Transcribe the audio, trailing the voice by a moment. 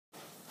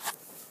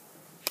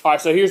All right,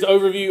 so here's the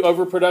overview: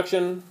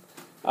 overproduction,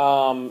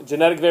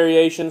 genetic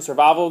variation,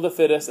 survival of the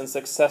fittest, and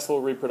successful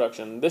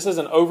reproduction. This is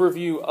an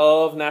overview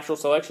of natural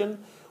selection.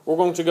 We're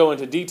going to go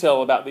into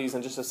detail about these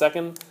in just a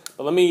second.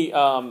 But let me,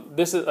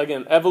 this is,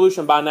 again,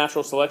 evolution by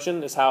natural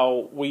selection is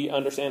how we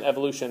understand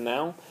evolution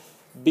now.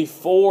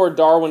 Before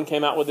Darwin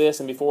came out with this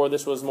and before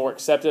this was more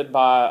accepted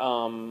by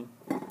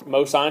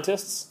most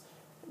scientists,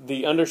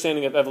 the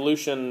understanding of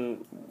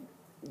evolution,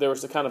 there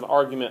was a kind of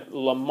argument.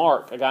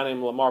 Lamarck, a guy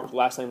named Lamarck,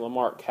 last name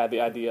Lamarck, had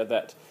the idea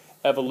that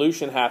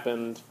evolution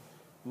happened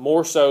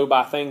more so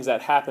by things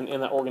that happen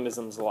in that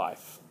organism's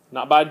life.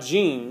 Not by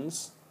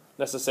genes,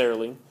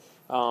 necessarily,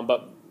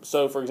 but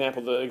so, for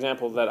example, the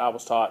example that I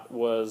was taught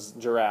was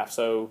giraffe.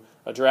 So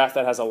a giraffe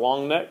that has a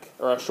long neck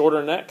or a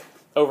shorter neck,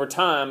 over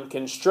time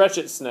can stretch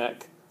its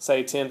neck,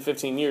 say 10,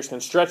 15 years, can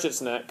stretch its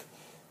neck,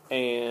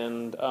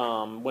 and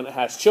when it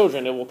has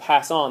children, it will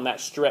pass on that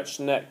stretched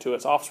neck to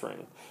its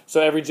offspring. So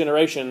every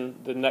generation,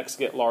 the necks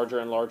get larger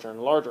and larger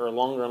and larger, or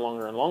longer and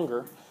longer and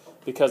longer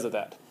because of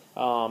that.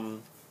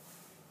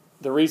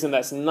 The reason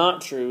that's not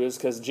true is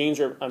because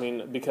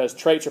because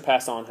traits are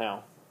passed on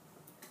how?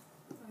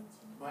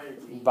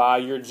 By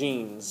your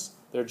genes.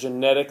 They're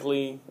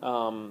genetically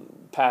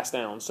passed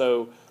down.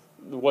 So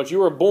what you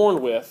were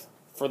born with,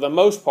 for the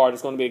most part,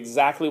 is going to be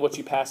exactly what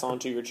you pass on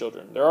to your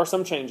children. There are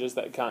some changes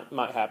that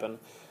might happen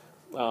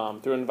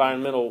through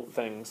environmental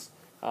things.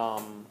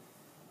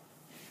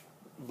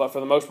 But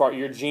for the most part,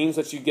 your genes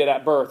that you get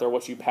at birth are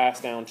what you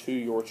pass down to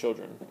your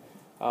children.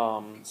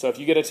 So if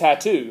you get a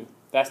tattoo,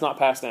 that's not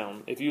passed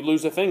down. If you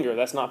lose a finger,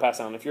 that's not passed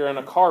down. If you're in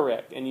a car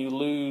wreck and you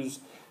lose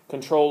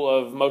control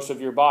of most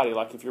of your body,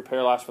 like if you're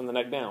paralyzed from the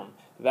neck down,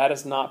 that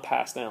is not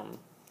passed down.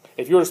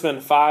 If you were to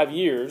spend 5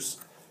 years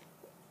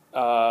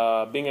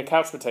being a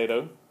couch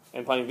potato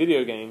and playing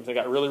video games and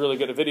got really, really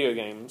good at video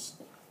games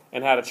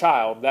and had a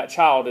child, that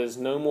child is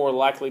no more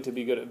likely to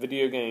be good at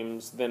video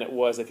games than it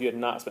was if you had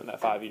not spent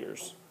that 5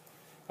 years.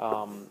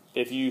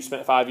 If you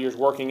spent 5 years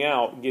working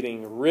out,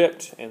 getting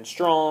ripped and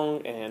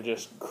strong and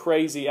just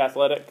crazy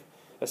athletic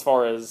as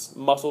far as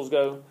muscles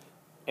go,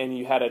 and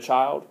you had a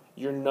child,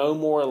 you're no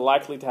more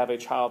likely to have a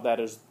child that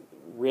is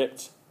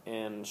ripped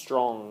and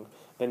strong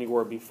than you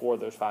were before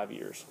those 5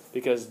 years,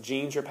 because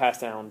genes are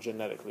passed down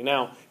genetically.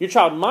 Now, your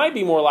child might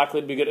be more likely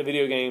to be good at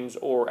video games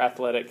or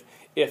athletic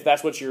if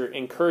that's what you're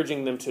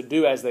encouraging them to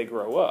do as they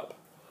grow up.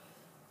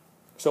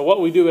 So what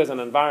we do as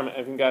an environment,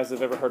 if you guys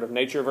have ever heard of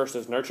nature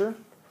versus nurture,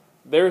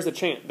 there's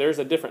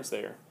a difference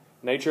there.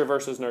 Nature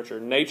versus nurture.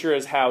 Nature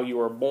is how you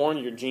are born,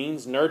 your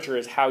genes. Nurture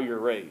is how you're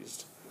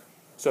raised.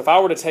 So if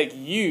I were to take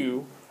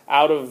you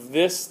out of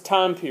this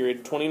time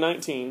period,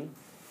 2019,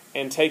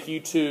 and take you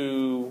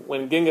to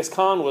when Genghis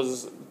Khan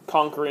was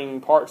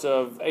conquering parts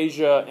of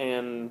Asia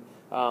and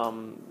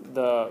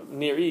the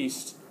Near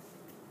East,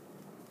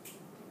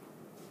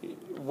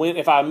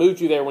 if I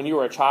moved you there when you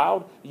were a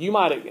child, you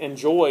might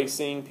enjoy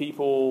seeing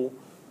people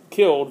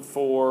killed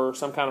for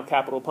some kind of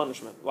capital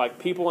punishment. Like,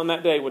 people in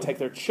that day would take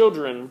their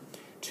children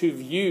to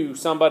view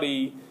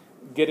somebody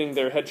getting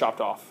their head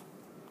chopped off.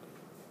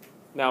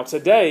 Now,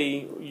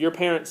 today, your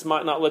parents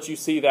might not let you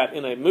see that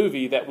in a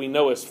movie that we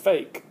know is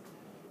fake.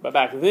 But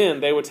back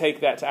then, they would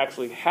take that to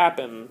actually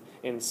happen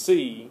and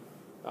see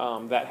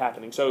that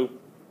happening. So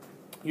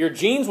your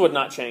genes would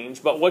not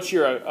change, but what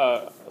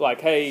you're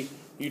like, hey,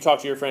 you talk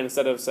to your friend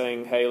instead of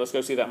saying, hey, let's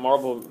go see that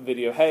Marvel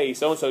video. Hey,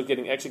 so-and-so is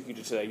getting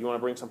executed today. You want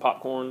to bring some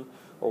popcorn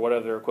or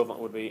whatever their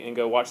equivalent would be and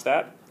go watch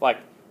that? Like,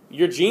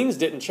 your genes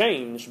didn't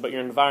change, but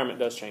your environment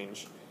does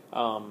change.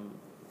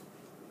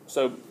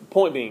 So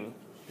point being,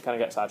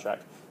 kind of got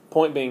sidetracked.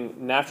 Point being,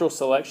 natural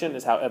selection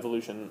is how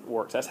evolution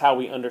works. That's how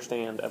we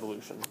understand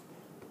evolution.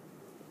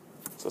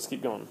 So let's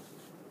keep going.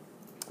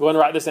 Go ahead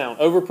and write this down.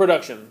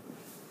 Overproduction.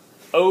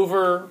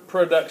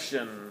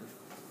 Overproduction.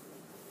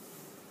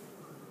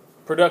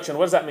 Production,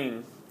 what does that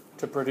mean?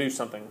 To produce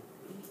something.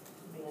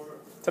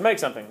 To make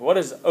something. What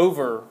is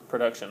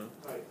overproduction?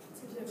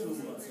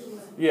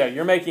 Yeah,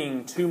 you're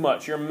making too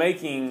much. You're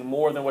making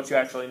more than what you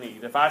actually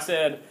need. If I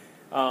said,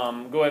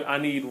 go ahead, I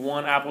need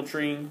 1 apple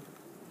tree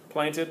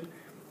planted,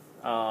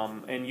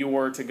 and you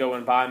were to go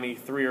and buy me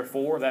 3 or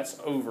 4, that's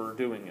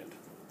overdoing it.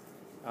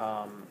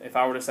 If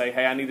I were to say,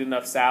 hey, I need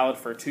enough salad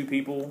for 2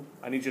 people,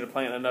 I need you to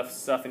plant enough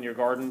stuff in your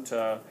garden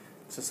to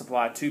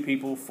supply 2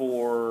 people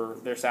for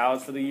their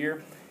salads for the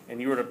year,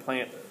 and you were to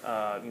plant,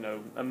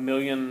 1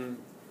 million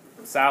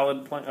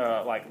salad,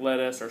 like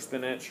lettuce or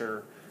spinach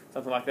or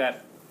something like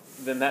that,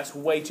 then that's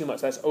way too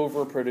much. That's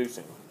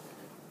overproducing.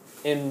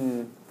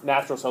 In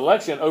natural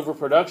selection,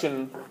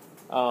 overproduction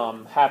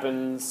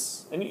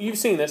happens, and you've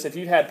seen this if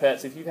you've had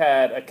pets. If you've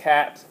had a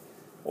cat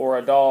or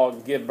a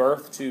dog give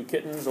birth to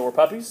kittens or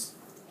puppies,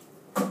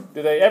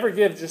 do they ever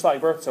give just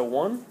like birth to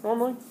one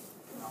normally?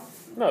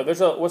 No, there's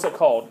what's it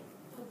called?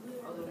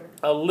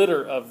 A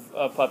litter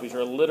of puppies, or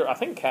a litter. I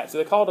think cats. Do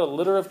they call it a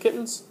litter of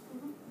kittens?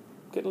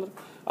 Kitten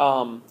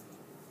litter.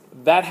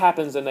 That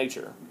happens in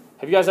nature.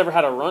 Have you guys ever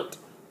had a runt?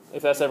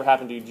 If that's ever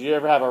happened to you, did you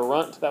ever have a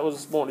runt that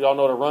was born? Do y'all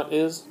know what a runt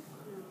is?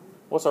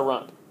 What's a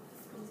runt?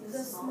 The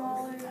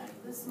smaller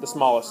The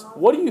smallest.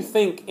 What do you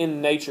think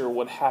in nature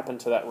would happen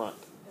to that runt?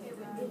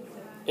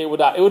 It would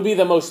die. It would be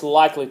the most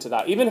likely to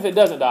die. Even if it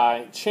doesn't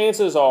die,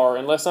 chances are,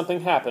 unless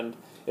something happened,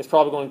 it's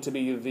probably going to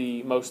be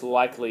the most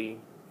likely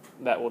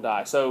that will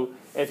die. So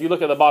if you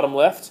look at the bottom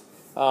left,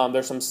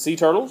 there's some sea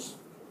turtles.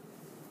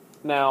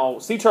 Now,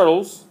 sea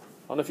turtles,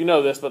 I don't know if you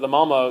know this, but the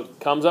mama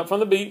comes up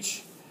from the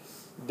beach,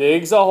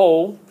 digs a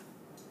hole,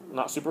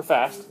 not super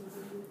fast.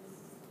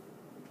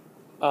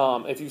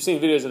 If you've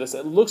seen videos of this,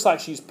 it looks like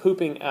she's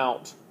pooping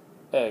out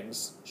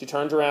eggs. She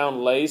turns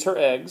around, lays her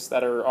eggs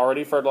that are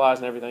already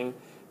fertilized and everything,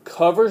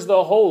 covers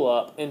the hole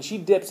up, and she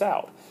dips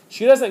out.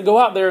 She doesn't go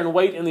out there and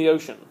wait in the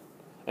ocean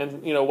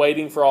and,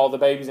 waiting for all the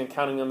babies and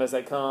counting them as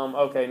they come.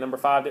 Okay, number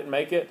 5 didn't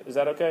make it. Is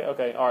that okay?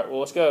 Okay, all right, well,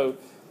 let's go.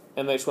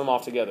 And they swim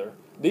off together.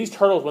 These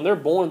turtles, when they're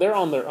born, they're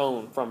on their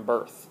own from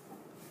birth.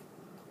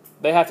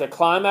 They have to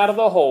climb out of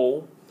the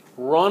hole,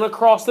 run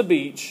across the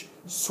beach,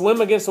 swim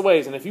against the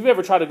waves. And if you've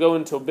ever tried to go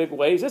into big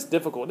waves, it's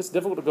difficult. It's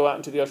difficult to go out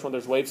into the ocean when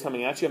there's waves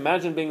coming at you.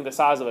 Imagine being the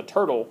size of a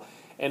turtle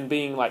and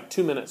being like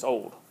 2 minutes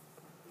old.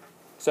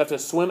 So they have to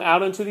swim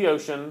out into the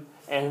ocean,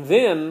 and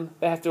then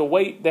they have to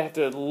wait. They have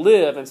to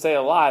live and stay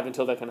alive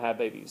until they can have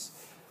babies.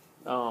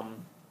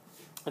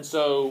 And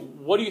so,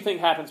 what do you think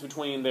happens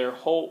between their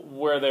hole,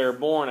 where they're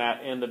born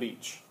at, and the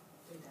beach?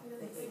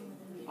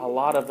 A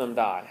lot of them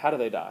die. How do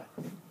they die?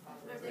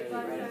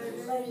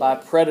 By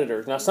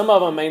predators. Now, some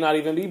of them may not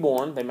even be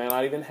born. They may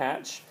not even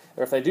hatch.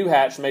 Or if they do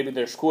hatch, maybe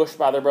they're squished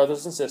by their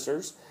brothers and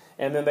sisters.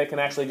 And then they can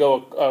actually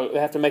go, they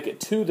have to make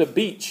it to the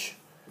beach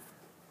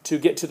to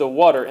get to the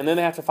water. And then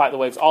they have to fight the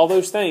waves. All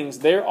those things,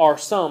 there are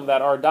some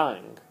that are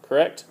dying,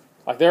 correct?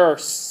 Like there are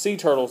sea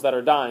turtles that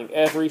are dying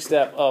every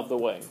step of the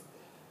way.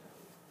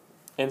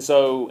 And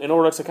so in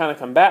order to kind of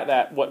combat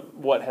that,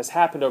 what has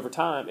happened over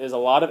time is a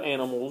lot of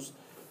animals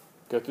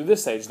go through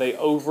this stage. They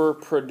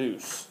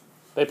overproduce.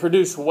 They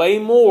produce way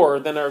more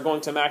than are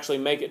going to actually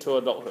make it to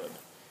adulthood.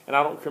 And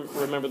I don't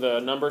remember the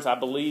numbers. I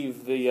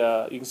believe you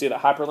can see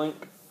that hyperlink,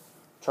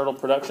 turtle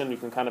production. You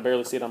can kind of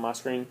barely see it on my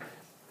screen.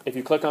 If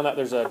you click on that,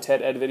 there's a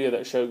TED Ed video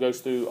that goes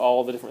through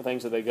all the different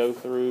things that they go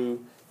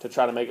through to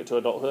try to make it to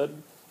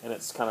adulthood. And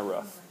it's kind of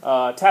rough.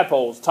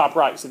 Tadpoles, top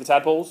right. See the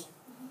tadpoles?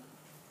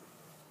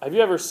 Have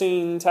you ever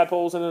seen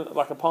tadpoles in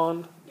like a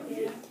pond?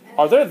 Yeah.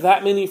 Are there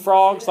that many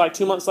frogs like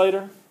 2 months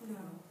later?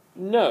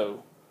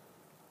 No.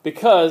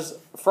 Because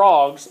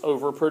frogs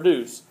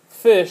overproduce.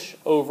 Fish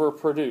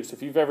overproduce.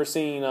 If you've ever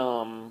seen,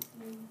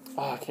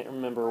 I can't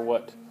remember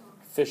what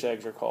fish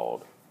eggs are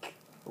called.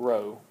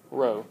 Roe.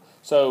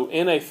 So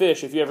in a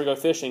fish, if you ever go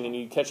fishing and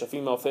you catch a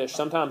female fish,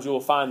 sometimes you will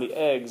find the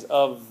eggs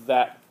of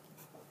that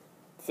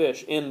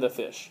fish in the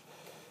fish.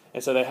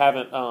 And so they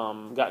haven't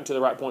gotten to the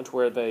right point to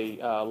where they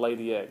lay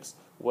the eggs.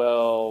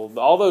 Well,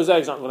 all those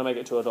eggs aren't going to make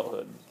it to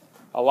adulthood.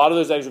 A lot of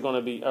those eggs are going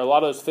to be, or a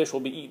lot of those fish will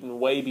be eaten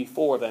way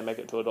before they make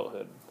it to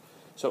adulthood.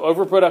 So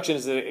overproduction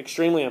is an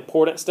extremely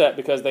important step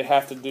because they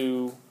have to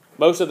do,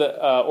 most of the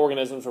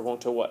organisms are going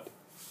to what?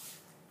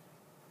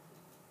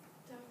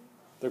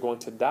 They're going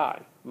to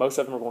die. Most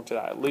of them are going to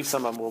die. At least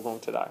some of them are going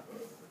to die.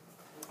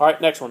 All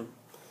right, next one.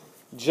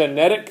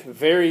 Genetic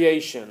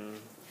variation.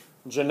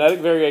 Genetic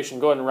variation.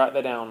 Go ahead and write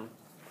that down.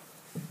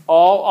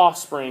 All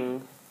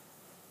offspring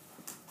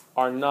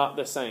are not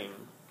the same.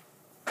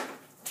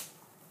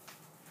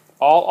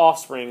 All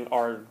offspring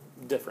are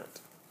different.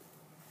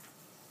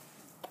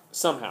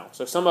 Somehow.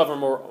 So some of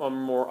them are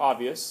more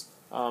obvious.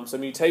 So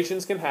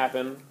mutations can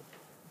happen.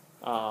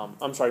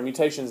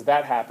 Mutations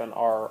that happen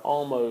are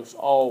almost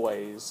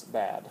always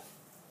bad.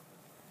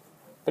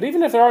 But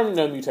even if there are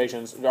no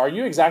mutations, are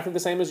you exactly the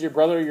same as your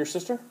brother or your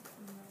sister?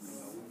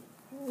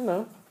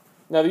 No.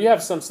 Now, you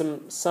have some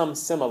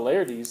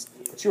similarities,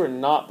 but you are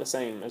not the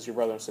same as your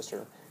brother and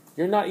sister.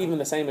 You're not even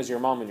the same as your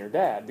mom and your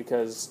dad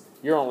because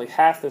you're only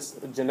half this,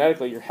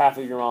 genetically, you're half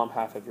of your mom,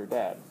 half of your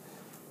dad.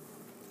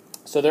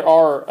 So there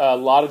are a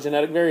lot of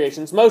genetic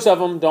variations. Most of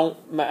them don't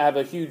have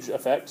a huge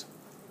effect,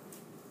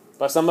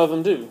 but some of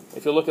them do.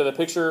 If you look at the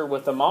picture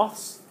with the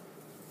moths,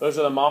 those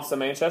are the moths of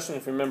Manchester.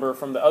 And if you remember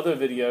from the other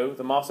video,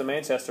 the moths of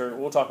Manchester,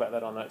 we'll talk about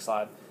that on the next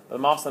slide. But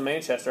the moths of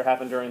Manchester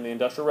happened during the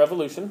Industrial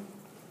Revolution.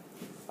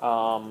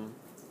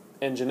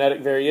 And genetic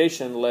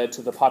variation led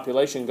to the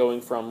population going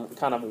from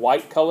kind of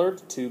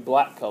white-colored to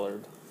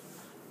black-colored.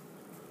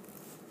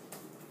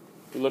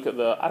 If you look at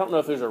I don't know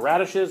if those are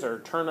radishes or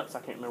turnips. I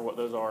can't remember what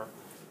those are.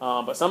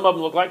 But some of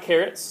them look like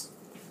carrots.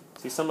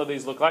 See, some of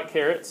these look like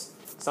carrots.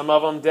 Some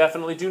of them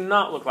definitely do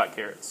not look like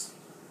carrots.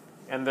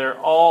 And they're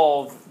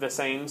all the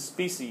same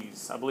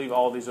species. I believe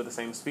all of these are the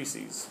same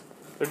species.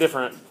 They're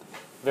different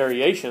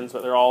variations,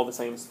 but they're all the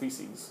same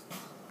species.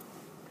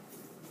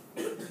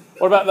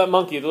 What about that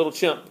monkey, the little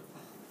chimp?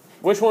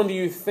 Which one do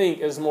you think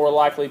is more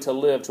likely to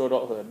live to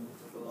adulthood?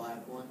 The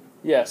black one?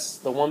 Yes,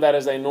 the one that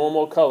is a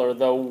normal color.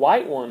 The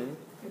white one,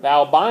 the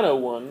albino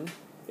one,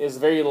 is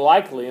very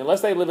likely,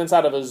 unless they live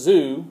inside of a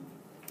zoo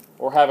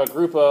or have a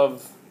group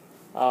of,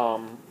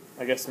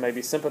 I guess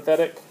maybe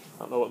sympathetic, I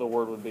don't know what the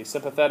word would be,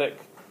 sympathetic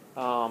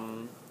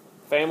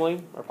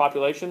family or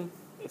population,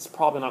 it's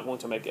probably not going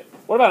to make it.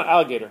 What about an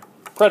alligator?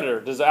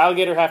 Predator. Does the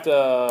alligator have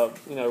to,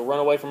 run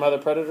away from other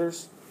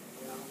predators?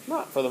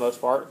 Not for the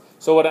most part.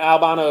 So would an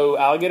albino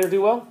alligator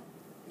do well?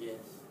 Yes.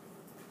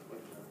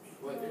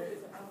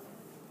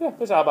 Yeah,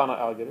 there's albino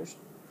alligators.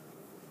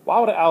 Why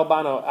would an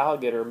albino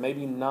alligator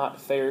maybe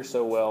not fare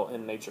so well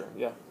in nature?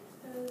 Yeah.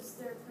 Because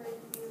they're afraid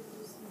to be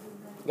able to see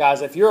them.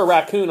 Guys, if you're a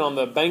raccoon on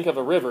the bank of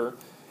a river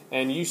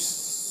and you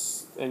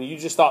just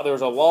thought there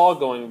was a log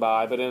going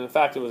by, but in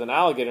fact it was an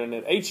alligator and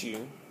it ate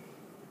you,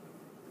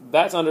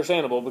 that's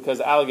understandable because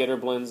the alligator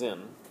blends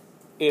in.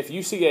 If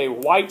you see a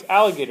white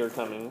alligator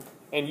coming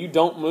and you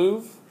don't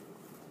move,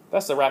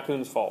 that's the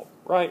raccoon's fault,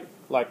 right?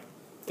 Like,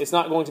 it's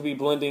not going to be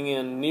blending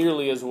in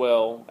nearly as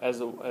well as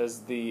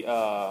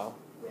the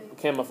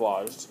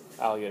camouflaged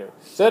alligator.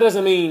 So that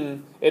doesn't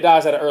mean it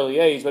dies at an early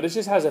age, but it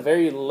just has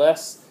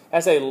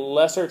a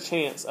lesser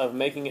chance of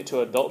making it to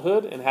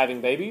adulthood and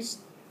having babies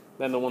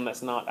than the one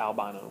that's not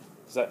albino.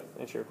 Does that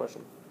answer your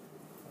question?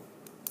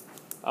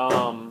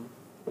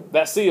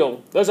 That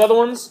seal, those other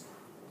ones,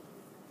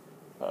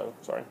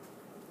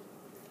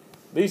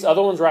 these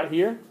other ones right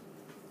here,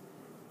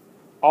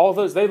 all of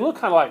those, they look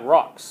kind of like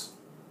rocks.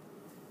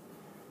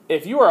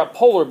 If you are a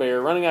polar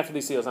bear running after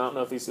these seals, I don't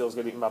know if these seals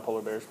get eaten by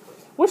polar bears,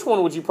 which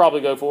one would you probably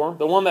go for?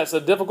 The one that's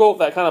difficult,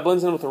 that kind of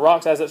blends in with the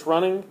rocks as it's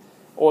running,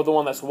 or the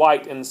one that's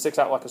white and sticks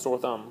out like a sore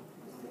thumb?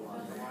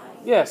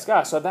 Yes,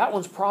 guys, so that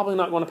one's probably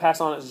not going to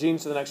pass on its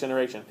genes to the next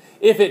generation.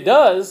 If it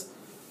does,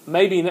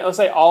 maybe, let's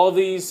say all of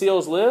these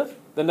seals live,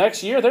 the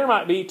next year there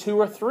might be 2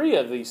 or 3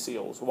 of these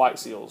seals, white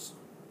seals.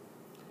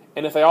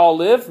 And if they all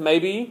live,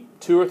 maybe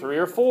 2 or 3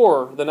 or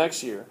 4 the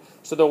next year.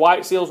 So the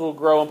white seals will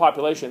grow in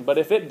population. But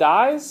if it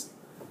dies,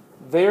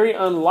 very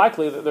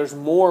unlikely that there's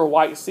more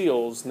white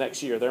seals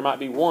next year. There might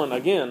be 1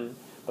 again,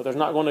 but there's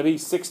not going to be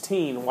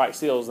 16 white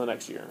seals the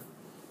next year.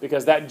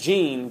 Because that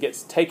gene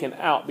gets taken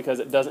out because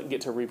it doesn't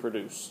get to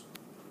reproduce.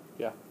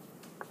 Yeah.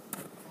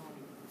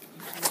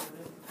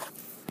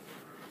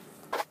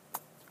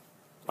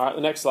 All right,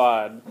 the next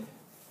slide.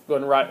 Go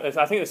ahead and write.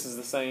 I think this is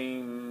the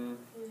same.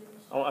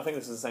 I think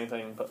this is the same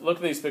thing. But look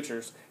at these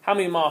pictures. How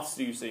many moths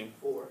do you see?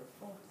 4.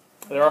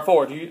 There are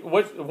 4.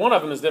 One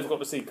of them is difficult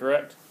to see,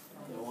 correct?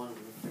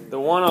 The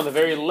one on the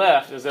very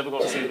left is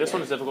difficult to see. This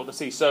one is difficult to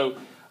see. So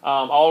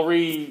I'll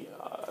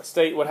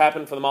restate what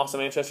happened for the moths of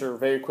Manchester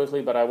very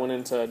quickly, but I went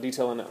into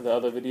detail in the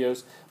other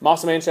videos.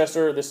 Moths of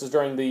Manchester, this is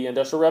during the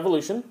Industrial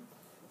Revolution,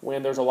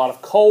 when there's a lot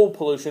of coal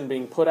pollution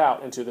being put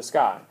out into the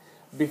sky.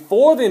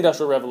 Before the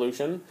Industrial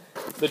Revolution,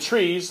 the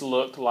trees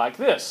looked like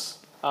this.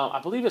 I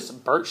believe it's a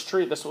birch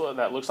tree. This is what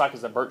that looks like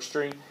is a birch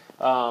tree.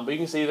 But you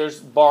can see there's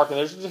bark and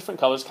there's different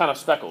colors, kind of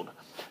speckled.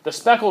 The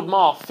speckled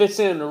moth fits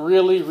in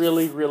really,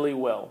 really, really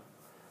well.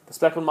 The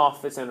speckled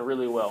moth fits in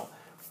really well.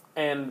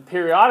 And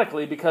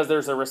periodically, because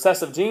there's a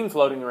recessive gene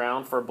floating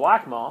around for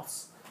black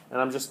moths, and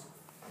I'm just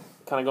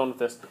kind of going with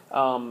this,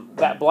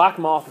 that black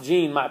moth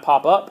gene might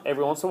pop up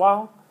every once in a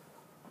while.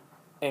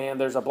 And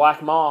there's a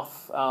black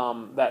moth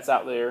that's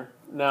out there.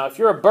 Now, if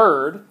you're a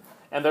bird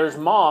and there's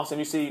moths and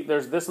you see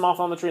there's this moth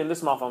on the tree and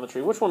this moth on the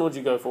tree, which one would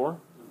you go for?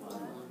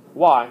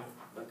 Why?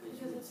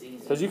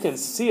 Because you can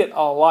see it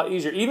a lot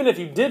easier. Even if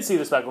you did see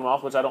the speckled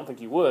moth, which I don't think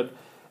you would,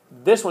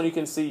 this one you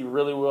can see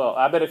really well.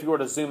 I bet if you were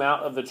to zoom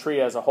out of the tree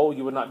as a whole,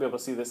 you would not be able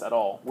to see this at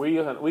all.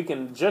 We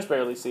can just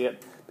barely see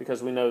it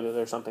because we know that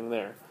there's something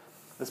there.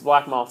 This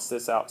black moth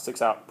sticks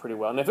out pretty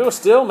well. And if it was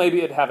still, maybe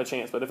it'd have a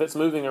chance. But if it's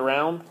moving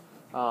around,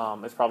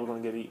 it's probably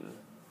going to get eaten.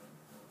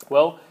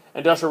 Well,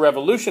 Industrial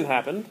Revolution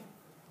happened,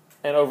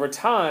 and over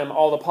time,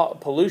 all the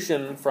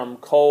pollution from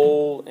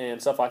coal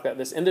and stuff like that,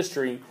 this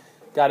industry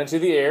got into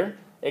the air.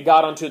 It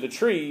got onto the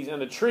trees,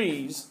 and the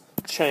trees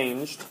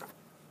changed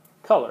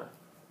color.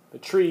 The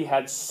tree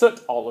had soot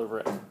all over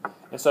it.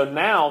 And so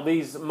now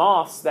these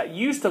moths that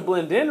used to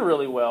blend in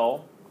really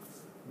well,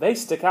 they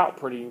stick out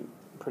pretty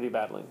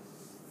badly.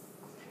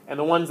 And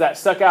the ones that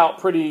stuck out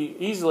pretty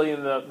easily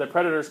and the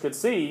predators could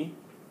see,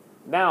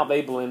 now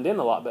they blend in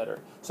a lot better.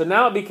 So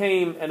now it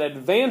became an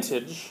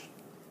advantage,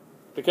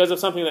 because of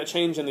something that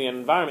changed in the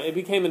environment, it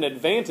became an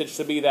advantage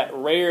to be that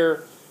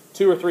rare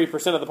 2 or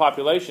 3% of the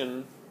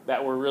population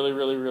that were really,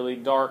 really, really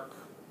dark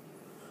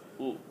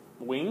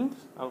winged.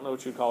 I don't know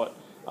what you'd call it.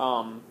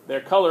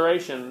 Their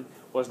coloration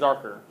was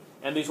darker.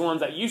 And these ones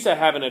that used to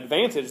have an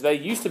advantage, they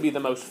used to be the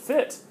most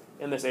fit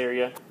in this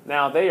area.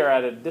 Now they are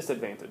at a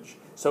disadvantage.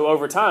 So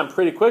over time,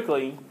 pretty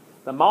quickly,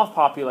 the moth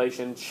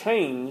population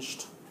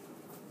changed.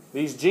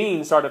 These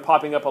genes started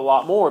popping up a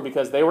lot more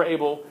because they were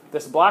able,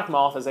 this black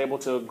moth is able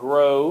to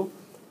grow,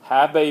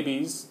 have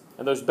babies,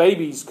 and those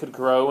babies could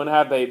grow and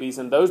have babies,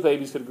 and those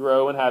babies could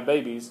grow and have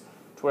babies,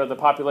 to where the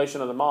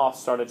population of the moths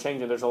started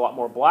changing. There's a lot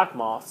more black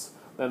moths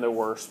than there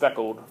were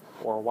speckled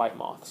or white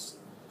moths.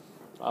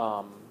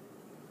 So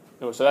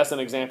that's an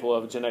example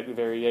of genetic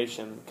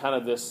variation, kind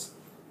of this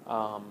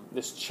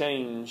this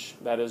change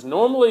that is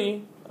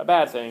normally a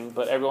bad thing,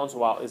 but every once in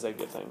a while is a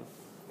good thing.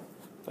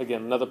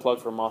 Again, another plug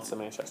for Moths of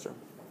Manchester.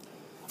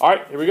 All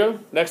right, here we go.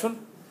 Next one.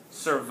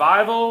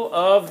 Survival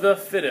of the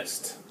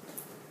fittest.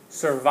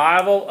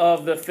 Survival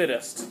of the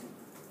fittest.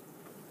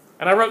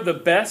 And I wrote the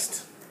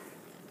best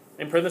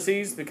in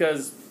parentheses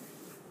because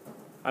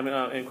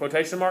in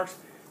quotation marks,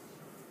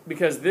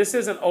 because this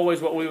isn't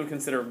always what we would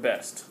consider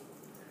best.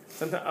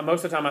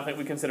 Most of the time, I think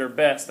we consider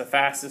best the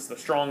fastest, the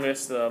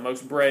strongest, the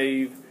most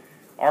brave.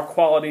 Our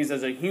qualities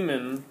as a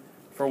human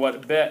for what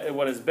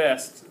is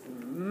best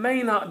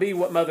may not be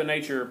what Mother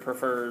Nature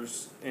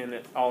prefers in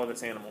all of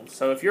its animals.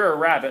 So if you're a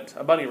rabbit,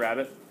 a bunny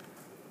rabbit,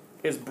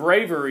 is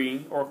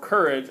bravery or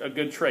courage a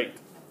good trait?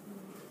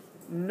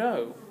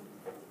 No.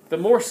 The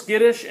more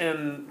skittish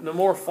and the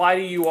more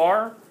flighty you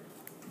are,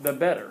 the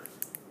better.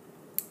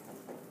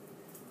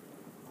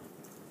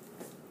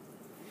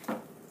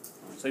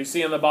 So you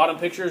see in the bottom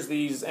pictures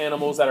these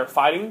animals that are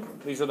fighting.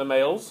 These are the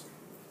males.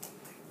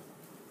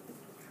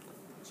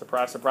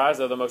 Surprise, surprise,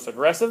 they're the most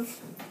aggressive.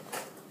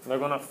 They're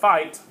going to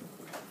fight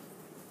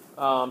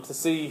to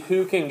see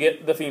who can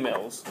get the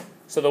females.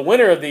 So the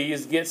winner of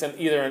these gets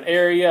either an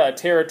area, a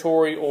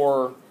territory,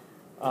 or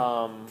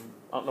I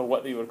don't know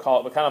what you would call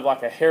it, but kind of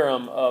like a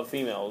harem of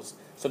females.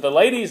 So the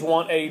ladies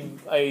want I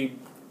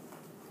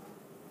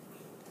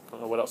don't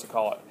know what else to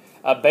call it,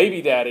 a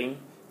baby daddy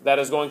that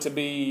is going to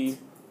be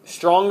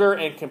stronger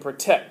and can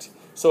protect.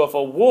 So if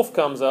a wolf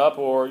comes up,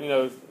 or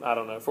I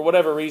don't know, for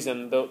whatever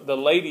reason, the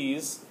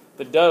ladies,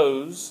 the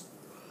does,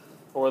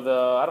 or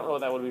I don't know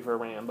what that would be for a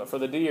ram, but for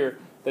the deer,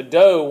 the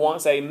doe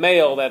wants a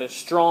male that is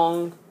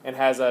strong and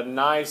has a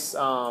nice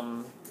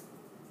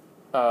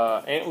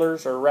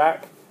antlers or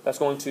rack that's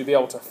going to be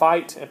able to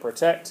fight and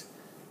protect.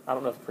 I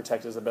don't know if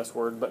protect is the best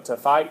word, but to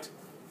fight.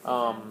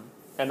 And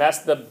that's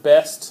the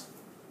best.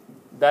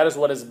 That is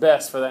what is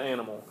best for that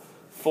animal.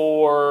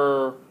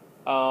 For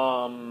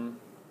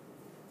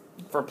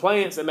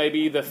plants, it may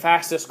be the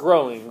fastest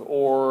growing,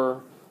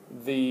 or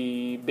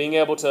the being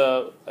able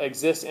to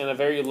exist in a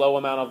very low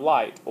amount of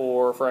light,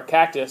 or for a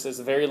cactus, is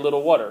very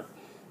little water.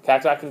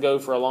 Cacti can go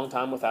for a long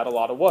time without a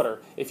lot of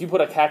water. If you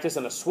put a cactus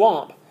in a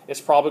swamp, it's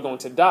probably going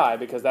to die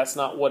because that's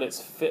not what its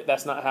fit.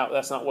 That's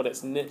not what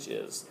its niche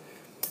is.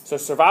 So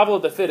survival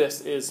of the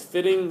fittest is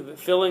filling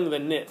the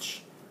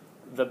niche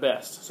the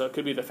best. So it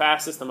could be the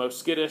fastest, the most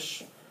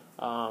skittish,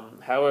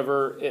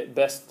 however it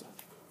best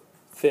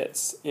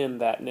fits in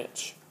that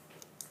niche.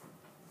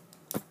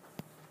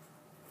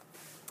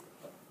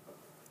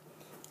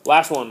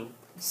 Last one,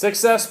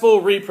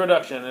 successful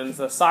reproduction, and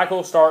the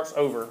cycle starts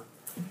over.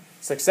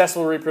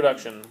 Successful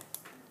reproduction.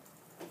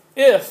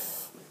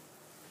 If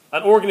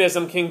an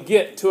organism can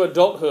get to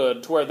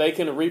adulthood to where they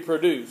can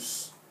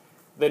reproduce,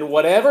 then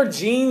whatever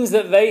genes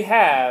that they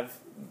have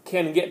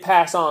can get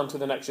passed on to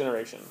the next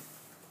generation.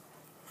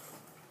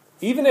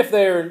 Even if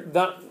they're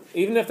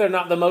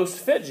not the most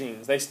fit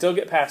genes, they still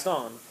get passed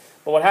on.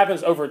 But what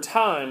happens over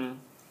time,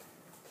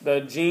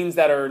 the genes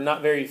that are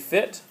not very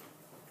fit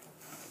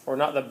or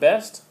not the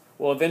best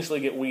will eventually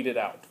get weeded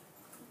out.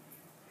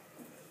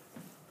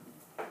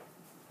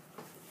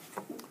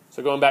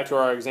 So going back to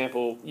our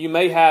example, you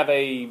may have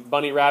a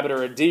bunny rabbit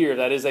or a deer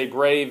that is a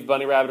brave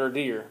bunny rabbit or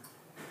deer,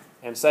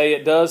 and say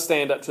it does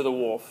stand up to the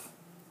wolf,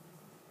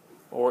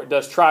 or it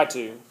does try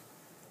to.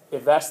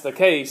 If that's the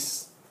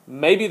case,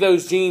 maybe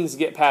those genes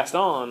get passed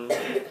on,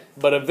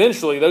 but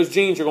eventually those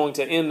genes are going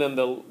to end in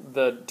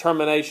the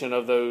termination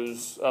of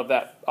those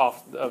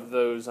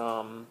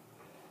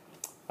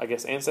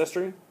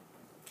ancestry.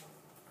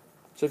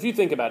 So if you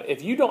think about it,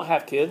 if you don't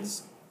have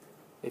kids,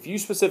 if you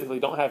specifically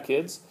don't have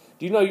kids,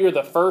 do you know you're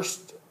the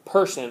first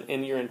person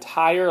in your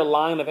entire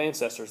line of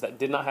ancestors that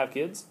did not have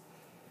kids?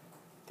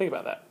 Think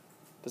about that.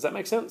 Does that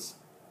make sense?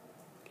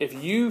 If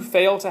you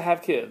fail to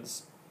have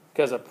kids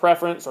because of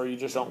preference, or you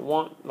just don't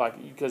want,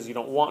 because you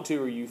don't want to,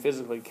 or you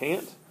physically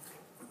can't,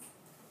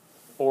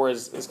 or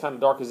as kind of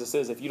dark as this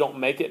is, if you don't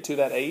make it to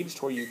that age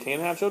to where you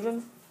can have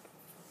children,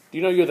 do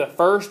you know you're the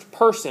first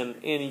person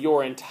in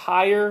your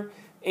entire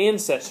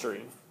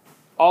ancestry,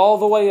 all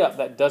the way up,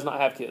 that does not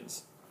have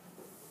kids?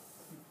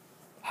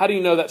 How do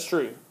you know that's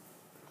true?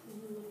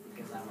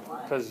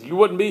 Because you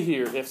wouldn't be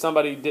here if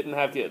somebody didn't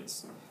have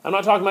kids. I'm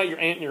not talking about your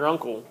aunt and your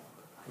uncle.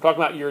 I'm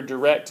talking about your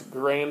direct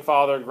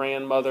grandfather,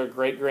 grandmother,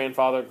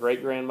 great-grandfather,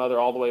 great-grandmother,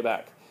 all the way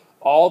back.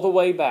 All the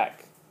way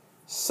back.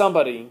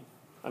 Somebody,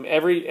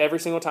 every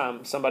single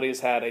time, somebody has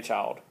had a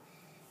child.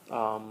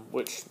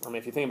 Which,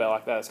 if you think about it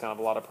like that, it's kind of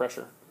a lot of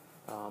pressure.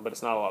 But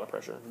it's not a lot of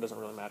pressure. It doesn't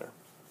really matter.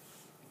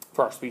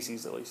 For our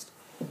species, at least.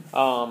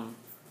 So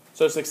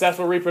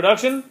successful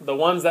reproduction, the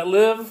ones that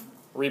live,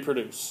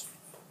 reproduce.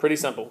 Pretty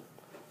simple.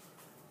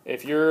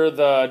 If you're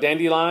the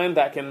dandelion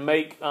that can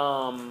make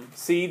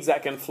seeds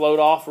that can float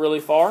off really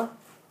far,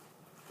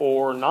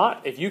 or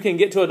not, if you can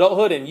get to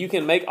adulthood and you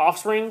can make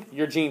offspring,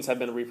 your genes have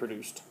been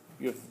reproduced.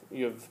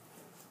 You've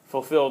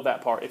fulfilled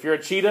that part. If you're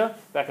a cheetah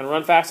that can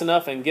run fast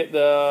enough and get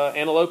the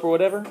antelope or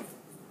whatever,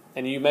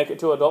 and you make it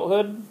to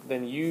adulthood,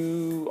 then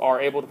you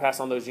are able to pass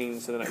on those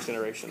genes to the next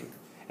generation.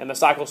 And the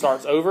cycle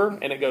starts over,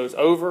 and it goes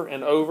over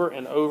and over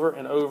and over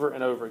and over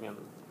and over again.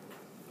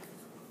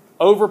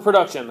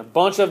 Overproduction, a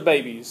bunch of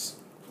babies.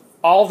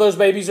 All of those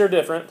babies are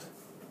different.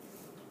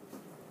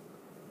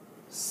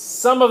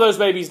 Some of those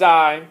babies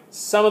die,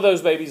 some of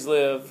those babies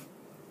live,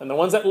 and the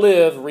ones that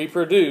live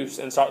reproduce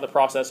and start the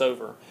process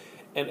over.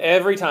 And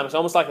every time, it's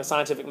almost like a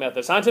scientific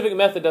method. Scientific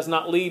method does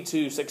not lead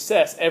to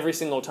success every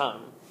single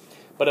time.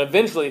 But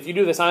eventually, if you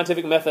do the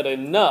scientific method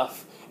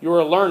enough,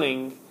 you're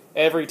learning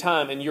every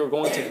time, and you're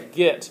going to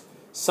get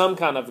some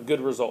kind of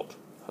good result.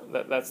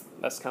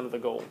 That's kind of the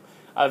goal.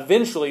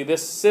 Eventually,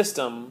 this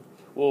system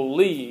will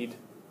lead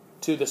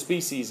to the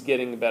species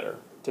getting better,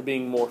 to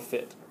being more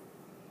fit.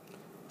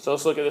 So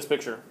let's look at this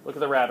picture. Look at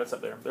the rabbits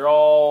up there. They're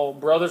all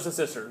brothers and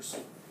sisters.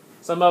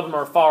 Some of them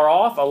are far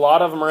off. A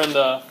lot of them are in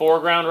the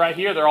foreground right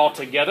here. They're all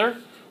together.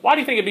 Why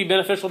do you think it'd be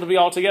beneficial to be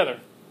all together?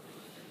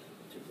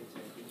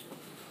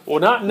 Well,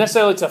 not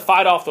necessarily to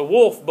fight off the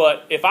wolf,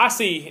 but if I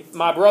see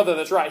my brother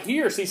that's right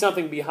here see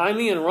something behind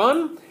me and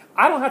run,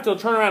 I don't have to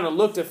turn around and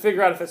look to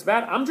figure out if it's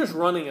bad. I'm just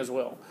running as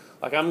well.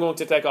 Like I'm going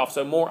to take off,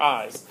 so more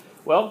eyes.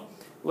 Well,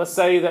 let's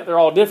say that they're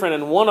all different,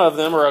 and one of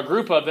them or a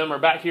group of them are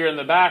back here in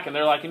the back, and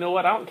they're like, you know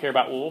what, I don't care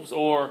about wolves,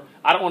 or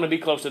I don't want to be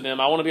close to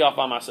them. I want to be off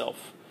by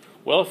myself.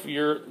 Well,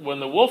 when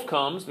the wolf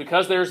comes,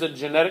 because there's a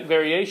genetic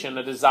variation,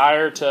 a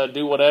desire to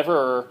do whatever,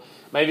 or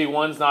maybe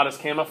one's not as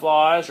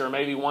camouflaged, or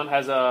maybe one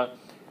has a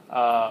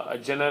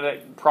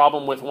genetic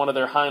problem with one of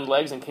their hind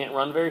legs and can't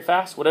run very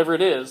fast, whatever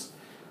it is,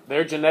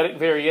 their genetic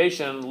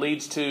variation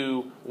leads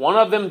to one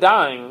of them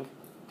dying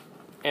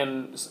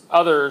and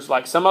others,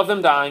 like some of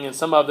them dying and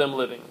some of them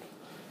living.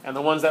 And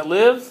the ones that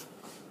live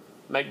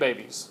make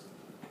babies.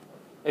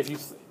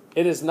 This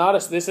is not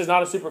a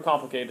super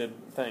complicated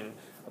thing.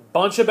 A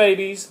bunch of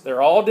babies,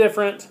 they're all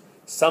different.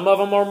 Some of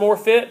them are more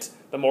fit.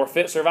 The more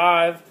fit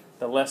survive,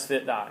 the less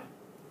fit die.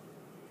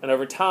 And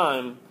over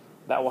time,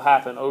 that will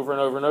happen over and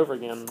over and over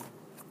again.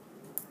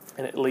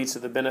 And it leads to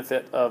the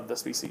benefit of the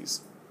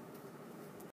species.